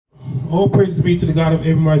All praises be to the God of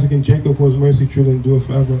Abraham, Isaac, and Jacob, for his mercy truly endure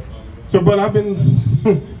forever. So, but I've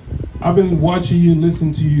been watching you,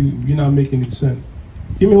 listening to you. You're not making any sense.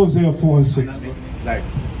 Give me Hosea 4:6.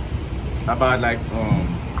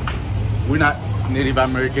 We're not Native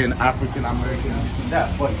American, African American, this and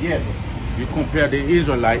that, but yet you compare the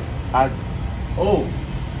Israelite as to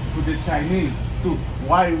the Chinese. To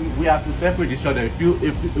why we have to separate each other?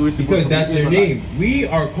 Because that's their name. We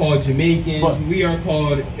are called Jamaicans. We are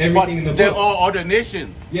called everything in the book. They're all other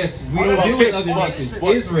nations. Yes, we don't deal with other nations.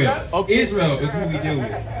 Israel. Israel is who we deal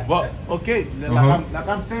with. But okay, like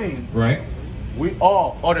I'm saying, right? We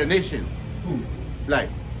all other nations. Who? Like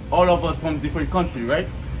all of us from different countries, right?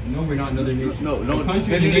 No, we're not another nation. No.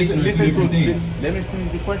 Country and nation are two different things. Let me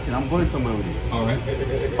finish the question. I'm going somewhere with it. All right.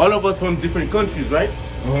 All of us from different countries, right?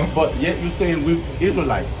 But yet you're saying we're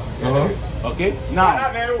Israelite. Okay? Now,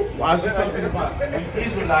 as you're talking about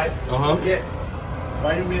Israelite, yet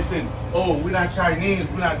why you mention, we're not Chinese,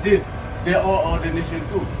 we're not this, they're all other nation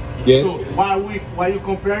too. Yes. So why you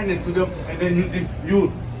comparing it to them, and then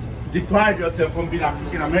you deprive yourself from being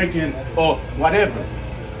African American or whatever?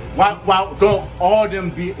 Why don't all them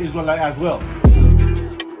be Israelite as well?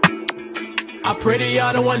 I pray to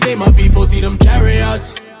y'all that one day my people see them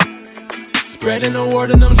chariots, spreading the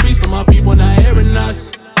word in them streets for my people not hearing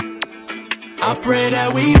us. I pray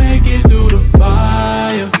that we make it through the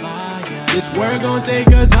fire. This word gon' take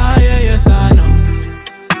us higher, yes I know.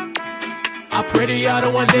 I pray to y'all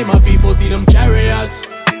that one day my people see them chariots,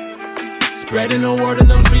 spreading the word in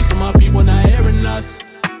them streets for my people not hearing us.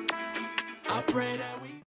 I pray that we...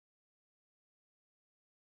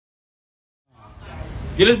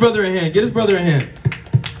 Get his brother a hand. Get his brother a hand.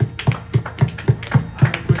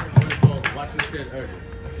 What you said earlier.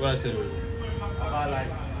 What I said earlier. About like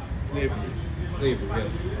slavery. Slavery, yes.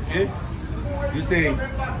 Okay? You say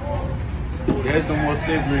there's no more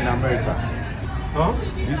slavery in America. Huh?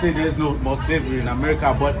 You say there's no more slavery in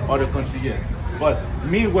America, but other countries, yes. But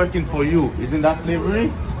me working for you, isn't that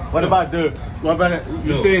slavery? What about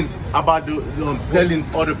you're saying about the selling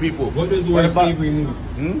other people? What does the word slavery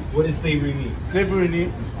mean? What does slavery mean? Slavery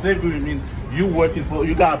means you working for,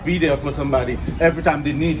 you gotta be there for somebody every time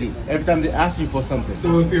they need you, every time they ask you for something.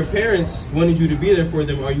 So if your parents wanted you to be there for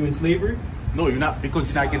them, are you in slavery? No, you're not, because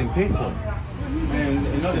you're not getting paid for it. And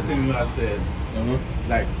another thing you have said,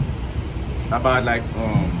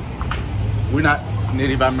 we're not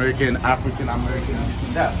Native American, African American, this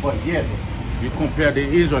and that, but yet you compare the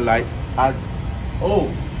Israelite as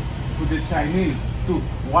to the Chinese. To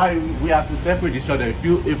why we have to separate each other?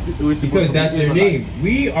 Because that's their name.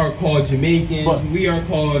 We are called Jamaicans. We are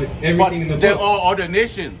called everything in the book. They're all other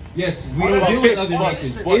nations. Yes, we don't deal with other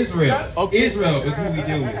nations. Israel. Israel is who we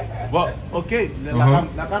deal with. But okay,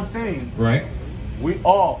 like I'm saying, right? We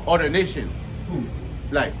all other nations. Who?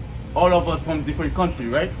 Like all of us from different countries,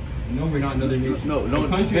 right? No, we're not another nation. No.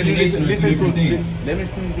 Country and nation are two different things. Let me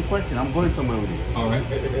finish the question. I'm going somewhere with it. All right.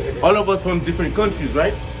 All of us from different countries,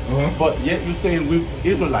 right? But yet you're saying we're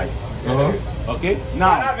Israelite. Okay?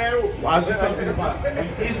 Now, as you're talking about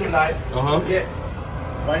Israelite, yet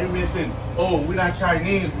why you mention, we're not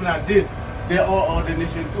Chinese, we're not this, they're all other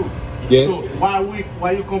nation too. Yes. So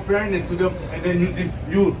why you comparing it to them, and then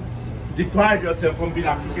you deprive yourself from being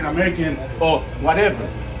African American or whatever?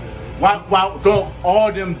 Why don't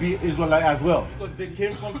all them be Israelite as well? Because they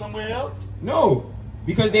came from somewhere else? No,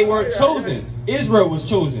 because they weren't chosen. Israel was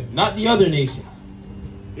chosen, not the other nations.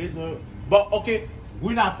 Israel, but okay,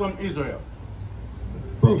 we're not from Israel.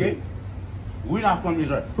 Okay, we're not from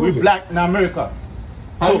Israel. We're black in America.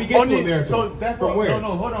 How do we get to America? So therefore, from where?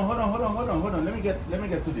 No, hold on. Let me get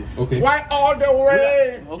to this. Okay. Why all the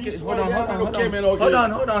way? Okay, hold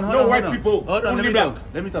on. No white people. Hold on. Only black.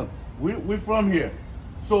 Let me talk. We're from here.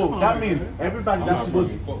 So that means everybody that's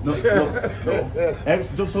supposed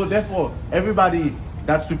to. So therefore, everybody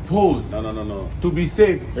that's supposed to be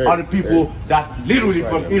saved are the people that literally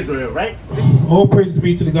from Israel, right? All praises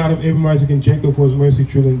be to the God of Abraham, Isaac, and Jacob, for his mercy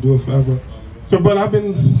truly endure forever. So, but I've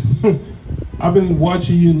been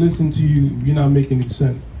watching you, listening to you. You're not making any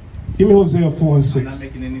sense. Give me Hosea 4:6. I'm not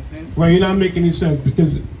making any sense. Right, you're not making any sense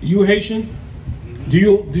because you Haitian. Do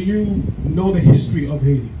you know the history of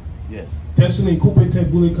Haiti? Yes. Destiny, Coupe Tech,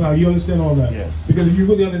 Bulika, you understand all that? Yes. Because if you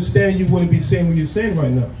really understand, you wouldn't be saying what you're saying right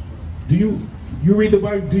now. Do you read the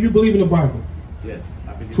Bible? Do you believe in the Bible? Yes.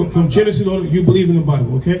 From Genesis on, you believe in the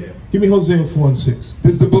Bible, okay? Yes. Give me Hosea 4:6.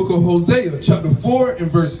 This is the book of Hosea, chapter 4 and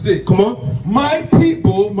verse 6. Come on. My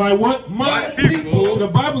people. My what? My people. So the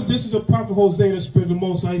Bible, this is the prophet Hosea, the Spirit of the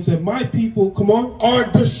Most High. He said, my people, come on. Are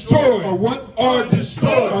destroyed. Are what? Are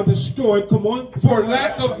destroyed. Are destroyed, come on. For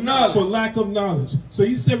lack of knowledge. For lack of knowledge. So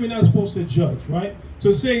you said we're not supposed to judge, right?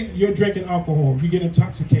 So say you're drinking alcohol, you get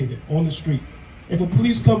intoxicated on the street. If a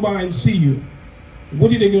police come by and see you,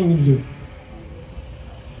 what are they going to do?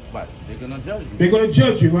 But they're gonna judge you. They're going to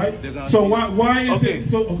judge you, right? So why is okay. it?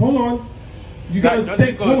 So hold on. You got to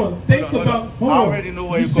think. Hold on. Think about. Hold on. I already know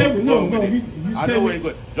where you're going. No. You I said know where you're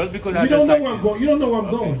going. Just because you don't know where I'm going. You don't know where I'm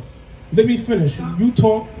going. Let me finish. You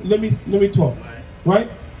talk. Let me talk. Right.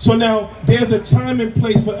 So now there's a time and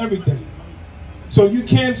place for everything. So you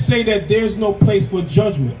can't say that there's no place for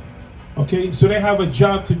judgment. Okay. So they have a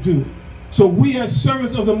job to do. So we as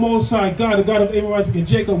servants of the Most High God, the God of Abraham, Isaac, and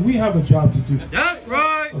Jacob, we have a job to do. That's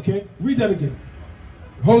right. Okay. Read that again.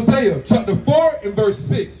 Hosea chapter 4 and verse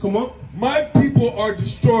 6. Come on. My people are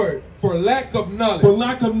destroyed for lack of knowledge. For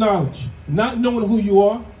lack of knowledge. Not knowing who you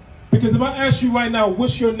are. Because if I ask you right now,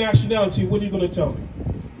 what's your nationality, what are you going to tell me?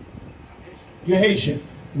 You're Haitian.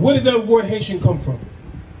 Where did that word Haitian come from?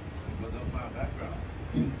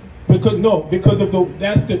 Because of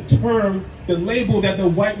that's the term, the label that the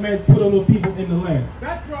white man put on the people in the land.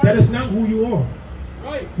 That's right. That is not who you are.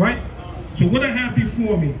 Right. Right? So what I have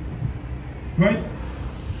before me, right?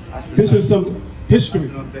 This is some history.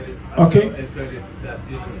 Okay?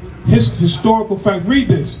 Historical fact. Read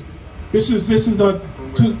this. This is read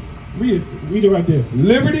it right there.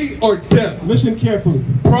 Liberty or death. Listen carefully.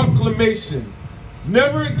 Proclamation.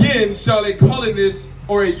 Never again shall a colonist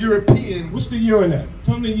or a European. What's the year in that?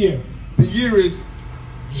 Tell me the year. The year is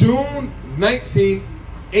June 19,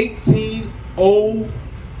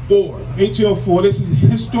 1804. 1804. This is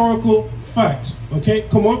historical facts. Okay?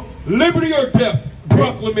 Come on. Liberty or death.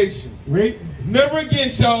 Proclamation. Read. Never again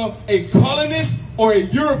shall a colonist or a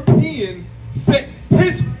European set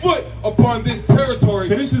his foot upon this territory.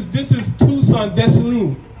 So this is Tucson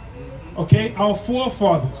Desaline. Okay? Our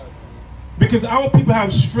forefathers. Because our people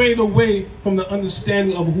have strayed away from the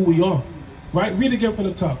understanding of who we are. Right? Read again from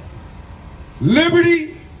the top.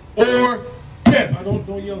 Liberty or death.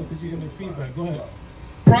 Don't yell because you're getting feedback. Go ahead.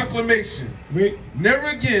 Proclamation. Read. Never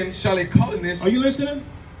again shall a colonist. Are you listening?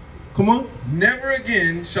 Come on. Never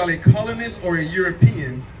again shall a colonist or a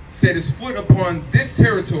European set his foot upon this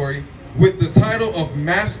territory with the title of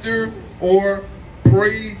master or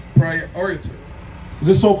proprietor.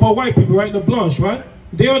 The so-called white people, right? The Blanche, right?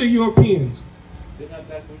 They are the Europeans. They're not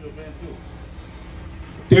black Europeans too.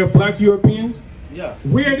 They're black Europeans? Yeah.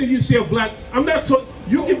 Where do you see a black? I'm not talking.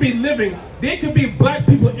 You could be living. There could be black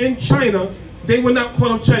people in China. They will not call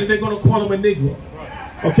them China. They're going to call them a Negro.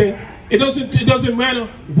 Okay? It doesn't matter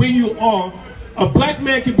where you are. A black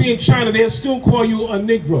man could be in China. They'll still call you a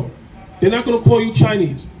Negro. They're not going to call you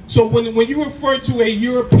Chinese. So when you refer to a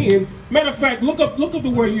European, matter of fact, look up the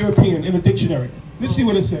word European in the dictionary. Let's see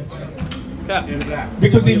what it says.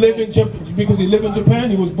 Because he lived in Japan.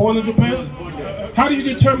 He was born in Japan. How do you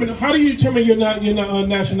determine your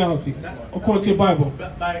nationality according to the Bible?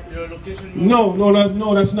 By your location.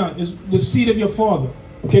 No, that's not. It's the seed of your father.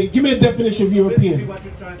 Okay, give me a definition of European. Basically, what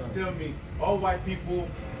you're trying to tell me, all white people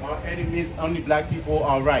are enemies, only black people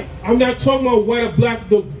are right. I'm not talking about white or black.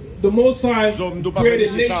 The Most High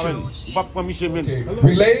created nations. Okay.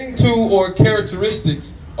 Relating to or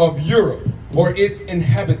characteristics of Europe or its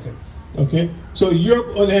inhabitants. Okay, so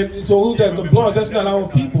Europe, so who's that? The Blanc, that's not our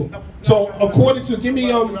people. So according to, give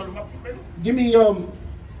me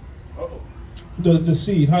the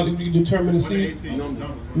seed. How do you determine the seed?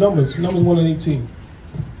 Numbers 1 and 18.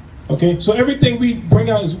 Okay, so everything we bring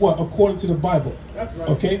out is what? According to the Bible.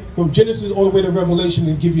 Okay, from Genesis all the way to Revelation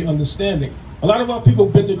to give you understanding. A lot of our people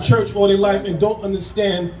have been to church all their life and don't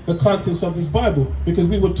understand the contents of this Bible because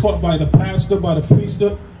we were taught by the pastor, by the priest,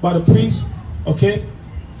 okay?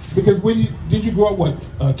 Because did you grow up what?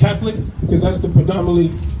 Catholic? Because that's the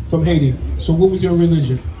predominantly from Haiti. So what was your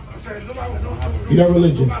religion? You got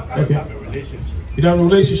religion. Okay. You got a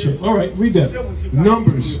relationship. All right, read that.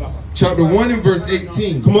 Numbers chapter 1 and verse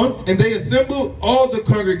 18. Come on. And they assembled all the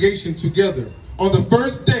congregation together on the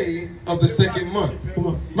first day of the second month. Come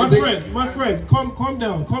on. My friend, calm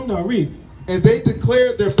down, read. And they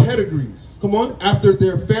declared their pedigrees. Come on. After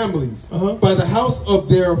their families. By the house of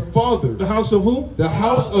their fathers. The house of who? The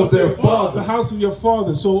house of their fathers. The house of your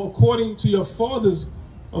fathers. So according to your father's,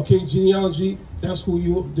 okay, genealogy, that's who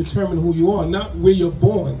you determine who you are, not where you're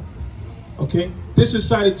born. Okay? This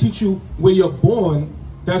society teach you where you're born,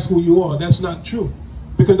 that's who you are. That's not true.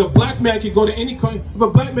 Because a black man can go to any country. If a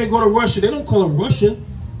black man go to Russia, they don't call him Russian.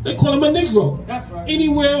 They call him a Negro. That's right.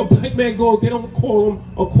 Anywhere a black man goes, they don't call him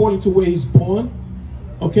according to where he's born.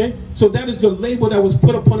 Okay? So that is the label that was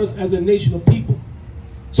put upon us as a nation of people.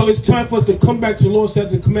 So it's time for us to come back to the Lord said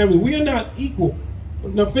the commandment. We are not equal.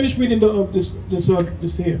 Now finish reading this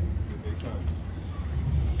here.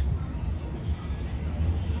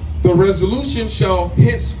 The The resolution shall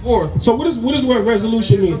henceforth. So what does word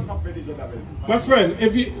resolution mean? My friend,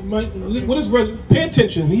 if you what is pay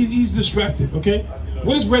attention. He's distracted. Okay,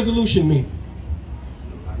 what does resolution mean?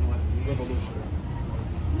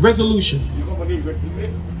 Resolution.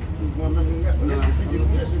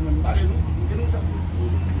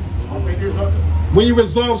 When you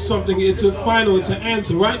resolve something, it's a final, it's an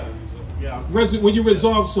answer, right? When you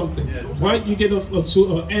resolve something, right? You get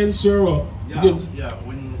an answer or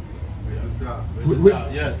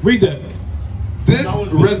read that. This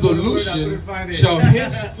resolution shall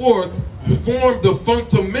henceforth form the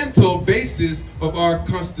fundamental basis of our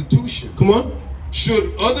Constitution. Come on.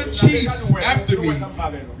 Should other chiefs after me,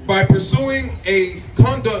 by pursuing a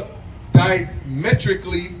conduct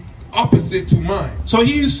diametrically opposite to mine. So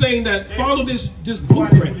he's saying that follow this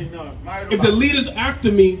blueprint. If the leaders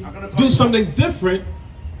after me do something different,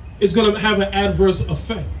 it's going to have an adverse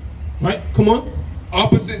effect. Right? Come on.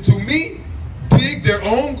 Opposite to me, dig their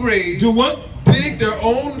own graves. Do what? Dig their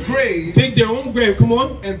own graves. Dig their own grave. Come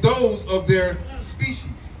on. And those of their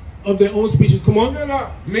species. Of their own species. Come on.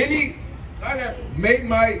 Many may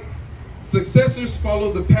my successors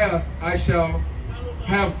follow the path I shall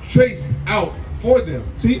have traced out for them.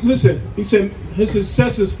 See, listen, he said his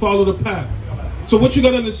successors follow the path. So what you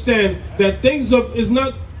got to understand, that things is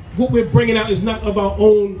not, what we're bringing out is not of our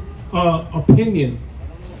own opinion.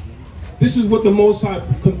 This is what the Most High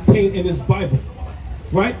contained in his Bible.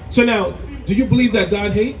 Right? So now, do you believe that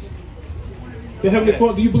God hates? The Heavenly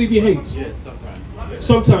Father, do you believe he hates? Yes, sometimes.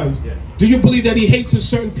 Sometimes. Yes. Do you believe that he hates a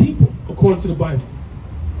certain people, according to the Bible?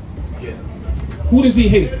 Yes. Who does he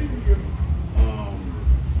hate?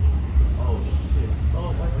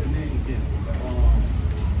 What's the name again?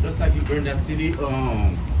 Just like you burned that city.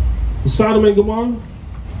 Sodom and Gomorrah?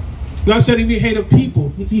 No, I said he hate a people.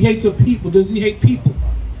 He hates a people. Does he hate people?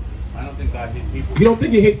 I don't think God hates people. You don't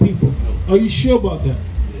think he hates people? No. Are you sure about that?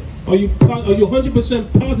 Yes. Are you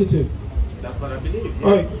 100% positive? That's what I believe. Yes.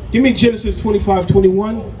 All right. Give me Genesis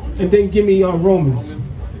 25:21, and then give me Romans.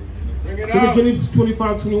 Give me Genesis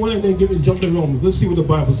 25:21, and then jump to Romans. Let's see what the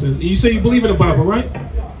Bible says. You say you believe in the Bible, right?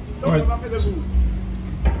 All right.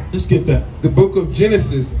 Let's get that. The book of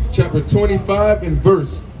Genesis, chapter 25 and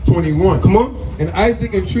verse 21. Come on. And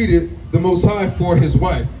Isaac entreated the Most High for his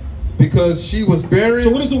wife, because she was barren. So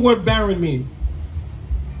what does the word barren mean?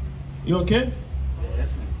 You okay?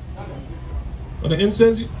 Or the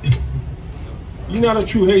incense? You're not a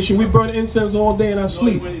true Haitian. We burn incense all day in our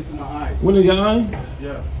sleep. Went in your eye?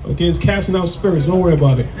 Yeah. Okay, it's casting out spirits. Don't worry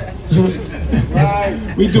about it.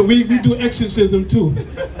 we do exorcism too.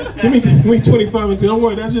 Give me 25 and 2. Don't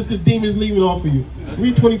worry, that's just the demons leaving off of you.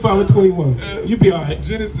 Read 25 and 21. You'll be all right.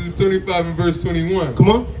 Genesis 25 and verse 21. Come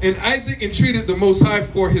on. And Isaac entreated the Most High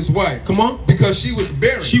for his wife. Come on. Because she was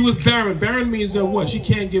barren. She was barren. Barren means that what? She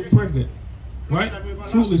can't get pregnant. Right?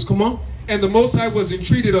 Fruitless. Come on. And the Most High was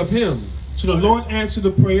entreated of him. So the Lord answered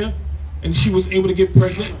the prayer, and she was able to get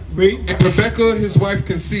pregnant. Read. And Rebekah, his wife,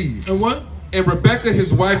 conceived. And what? And Rebekah,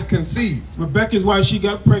 his wife, conceived. Rebekah's wife, she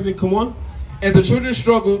got pregnant. Come on. And the children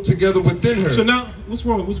struggled together within her. So now, what's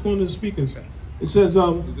wrong? What's going on to the speakers? It says,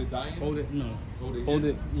 Is it dying? Hold it. No. Hold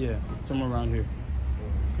it. Yeah. Somewhere around here.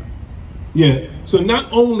 Yeah. So not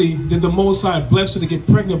only did the Most High bless her to get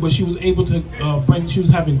pregnant, but she was able to she was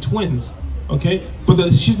having twins. Okay?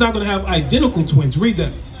 But she's not going to have identical twins. Read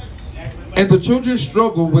that. And the children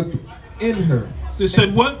struggled within her. It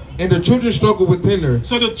said what? And the children struggled within her.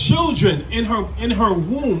 So the children in her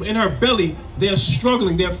womb, in her belly, they're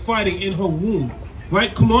struggling, they're fighting in her womb.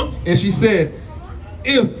 Right? Come on. And she said,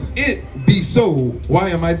 if it be so, why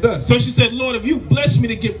am I thus? So she said, Lord, if you bless me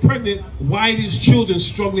to get pregnant, why are these children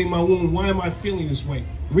struggling in my womb? Why am I feeling this way?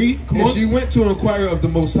 Read. Come on. And she went to inquire of the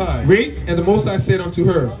Most High. Read. And the Most High said unto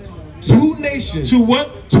her, 2 nations. To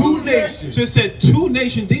what? 2 nations. So it said 2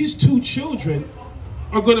 nations. These 2 children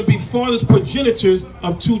are going to be fathers, progenitors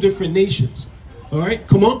of 2 different nations. All right,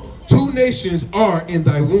 come on. 2 nations are in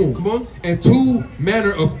thy womb. Come on. And 2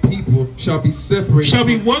 manner of people shall be separated. Shall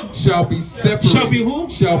be what? Shall be separated. Shall be who?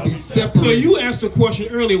 Shall be separated. So you asked the question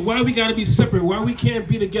earlier, why we got to be separate? Why we can't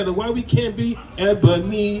be together? Why we can't be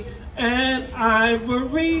ebony and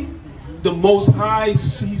ivory? The Most High,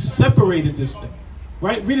 he separated this thing.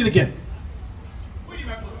 Right? Read it again.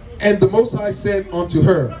 And the Most High said unto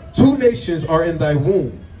her, 2 nations are in thy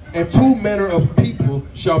womb, and 2 manner of people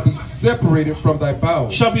shall be separated from thy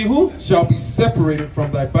bowels. Shall be who? Shall be separated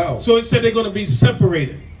from thy bowels. So it said they're going to be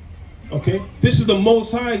separated. Okay? This is the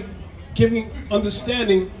Most High giving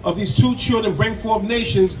understanding of these 2 children bring forth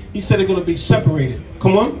nations. He said they're going to be separated.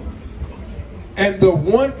 Come on. And the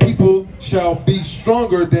one people shall be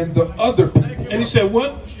stronger than the other people. And he said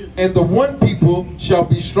what? And the one people shall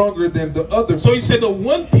be stronger than the other. So he said the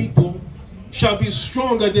one people shall be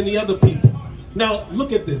stronger than the other people. Now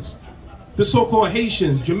look at this. The so-called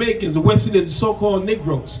Haitians, Jamaicans, the West Indians, the so-called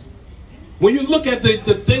Negroes. When you look at the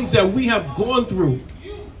things that we have gone through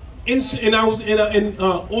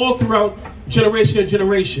all throughout generation and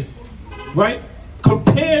generation, right?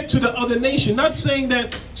 Compared to the other nation, not saying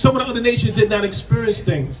that some of the other nations did not experience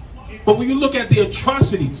things, but when you look at the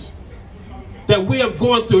atrocities that we have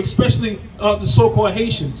gone through, especially the so-called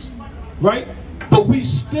Haitians, right? But we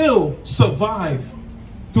still survive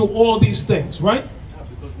through all these things, right?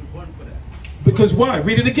 Because why?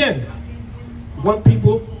 Read it again. One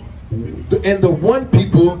people. And the one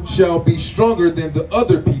people shall be stronger than the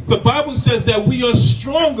other people. The Bible says that we are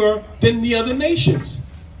stronger than the other nations.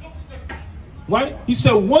 Right? He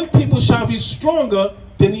said one people shall be stronger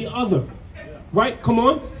than the other. Right? Come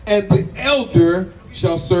on. And the elder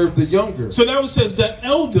shall serve the younger. So now it says the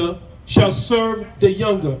elder shall serve the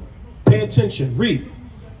younger. Pay attention. Read.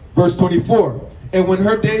 Verse 24. And when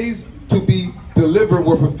her days to be delivered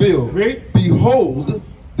were fulfilled, read. Behold,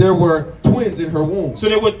 there were twins in her womb. So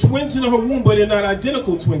there were twins in her womb, but they're not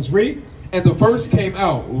identical twins. Read. And the first came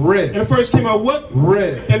out red. And the first came out what?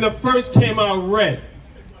 Red. And the first came out red.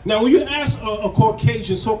 Now when you ask a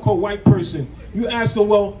Caucasian, so-called white person, you ask them,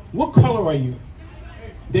 well, what color are you?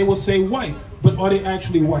 They will say white. But are they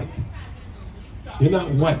actually white? They're not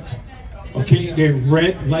white. Okay? They're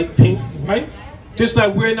red, light pink, right? Just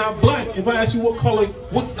like we're not black. If I ask you what color,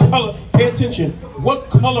 pay attention. What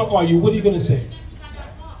color are you? What are you going to say?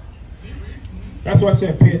 That's why I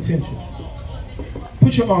said pay attention.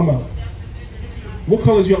 Put your arm out. What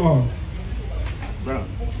color is your arm? Brown.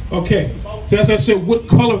 Okay. So as I said, what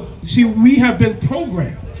color? See, we have been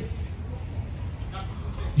programmed.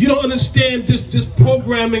 You don't understand this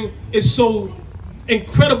programming is so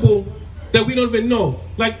incredible that we don't even know.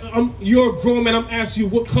 Like, you're a grown man, I'm asking you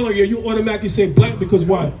what color are you? You automatically say black because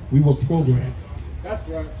why? We were programmed. That's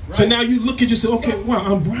right. So now you look at you and say, okay, wow,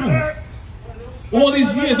 I'm brown. All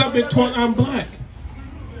these years I've been taught I'm black.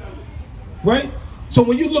 Right? So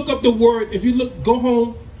when you look up the word, if you look, go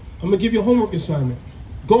home, I'm going to give you a homework assignment.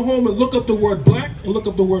 Go home and look up the word black and look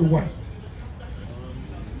up the word white.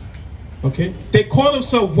 Okay? They call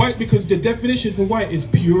themselves white because the definition for white is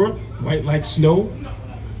pure, white like snow.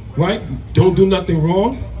 Right? Don't do nothing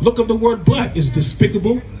wrong. Look up the word black. It's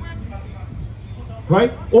despicable.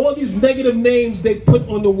 Right? All these negative names they put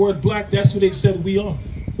on the word black, that's what they said we are.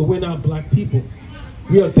 But we're not black people.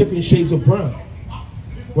 We are different shades of brown.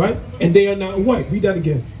 Right? And they are not white. Read that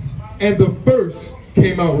again. And the first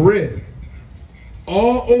came out red,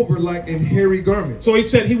 all over like in hairy garments. So he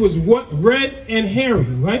said he was what? Red and hairy,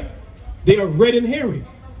 right? They are red and hairy.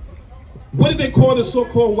 What did they call the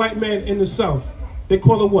so-called white man in the South? They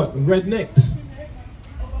call them what? Rednecks.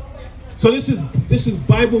 So this is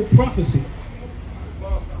Bible prophecy.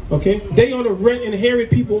 Okay? They are the red and hairy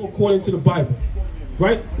people according to the Bible.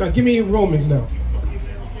 Right? Now give me Romans now.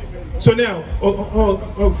 So now,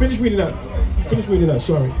 finish reading that. Finish reading that,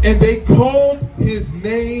 sorry. And they called his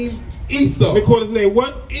name Esau. They called his name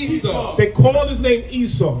what? Esau. They called his name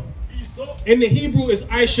Esau. In the Hebrew is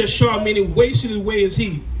Aisha Shah, meaning wasted away is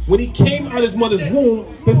he. When he came out of his mother's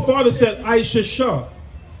womb, his father said Aisha Shah.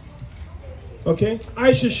 Okay?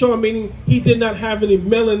 Aisha Shah meaning he did not have any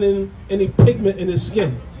melanin, any pigment in his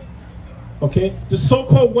skin. Okay? The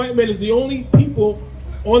so-called white man is the only people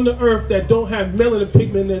on the earth that don't have melanin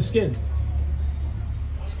pigment in their skin.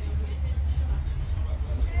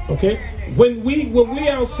 Okay? When we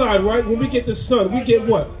outside, right? When we get the sun, we get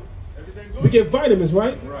what? We get vitamins,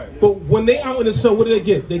 right? But when they out in the sun, what do they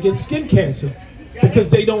get? They get skin cancer because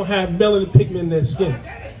they don't have melanin pigment in their skin.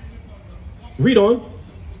 Read on.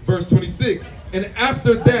 Verse 26. And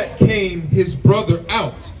after that came his brother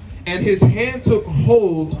out, and his hand took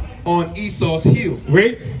hold on Esau's heel.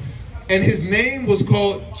 Read. And his name was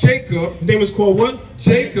called Jacob. His name was called what?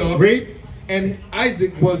 Jacob. Read. And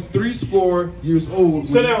Isaac was 80 years old.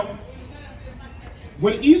 So now,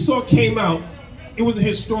 when Esau came out, it was a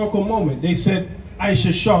historical moment. They said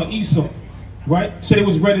Aisha Shah, Esau, right? Said it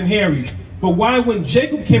was red and hairy. But why when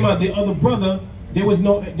Jacob came out, the other brother, there was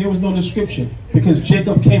no description because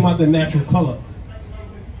Jacob came out the natural color.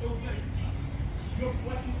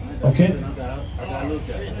 Okay?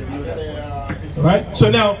 Right?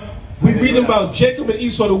 So now we read about Jacob and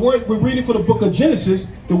Esau. The word we're reading for the book of Genesis.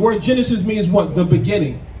 The word Genesis means what? The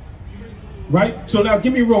beginning. Right? So now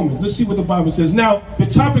give me Romans. Let's see what the Bible says. Now the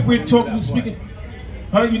topic we're speaking.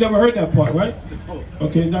 Huh? You never heard that part, right?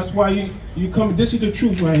 Okay, that's why you come. This is the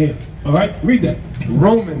truth right here. All right, read that.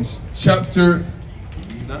 Romans chapter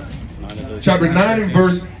Chapter 9 and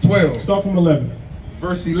verse 12. Start from 11.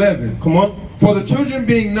 Verse 11. Come on. For the children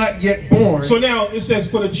being not yet born. So now it says,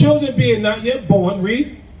 for the children being not yet born,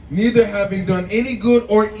 read. Neither having done any good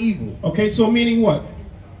or evil. Okay, so meaning what?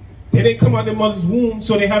 They didn't come out of their mother's womb,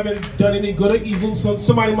 so they haven't done any good or evil. So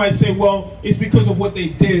somebody might say, well, it's because of what they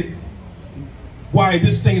did why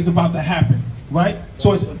this thing is about to happen, right?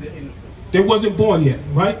 So they wasn't born yet,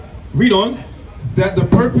 right? Read on. That the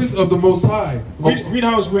purpose of the Most High. Read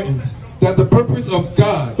how it's written. That the purpose of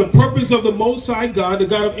God. The purpose of the Most High God, the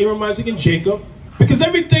God of Abraham, Isaac, and Jacob. Because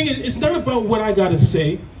everything, it's not about what I got to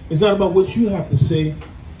say. It's not about what you have to say.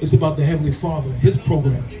 It's about the Heavenly Father, His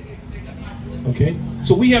program. Okay?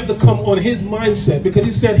 So we have to come on His mindset because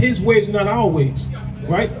He said His ways are not our ways.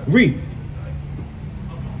 Right? Read.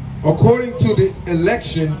 According to the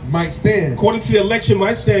election might stand. According to the election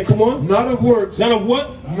might stand. Come on. Not of works. Not of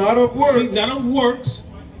what? Not of works. Not of works.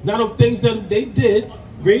 Not of things that they did.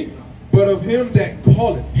 Read. But of Him that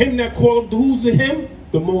calleth. Him that calleth. Who's the Him?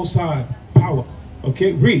 The Most High. Power.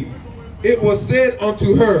 Okay? Read. It was said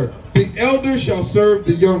unto her, the elder shall serve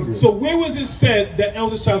the younger. So where was it said that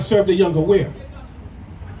elder shall serve the younger? Where?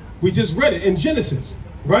 We just read it in Genesis.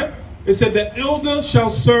 Right? It said the elder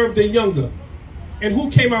shall serve the younger. And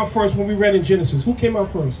who came out first when we read in Genesis? Who came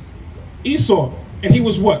out first? Esau. And he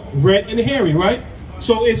was what? Red and hairy, right?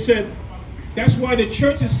 So it said, that's why the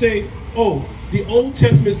churches say, oh, the Old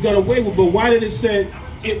Testament's done away with, but why did it say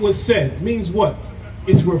it was said? It means what?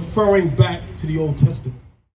 It's referring back to the Old Testament.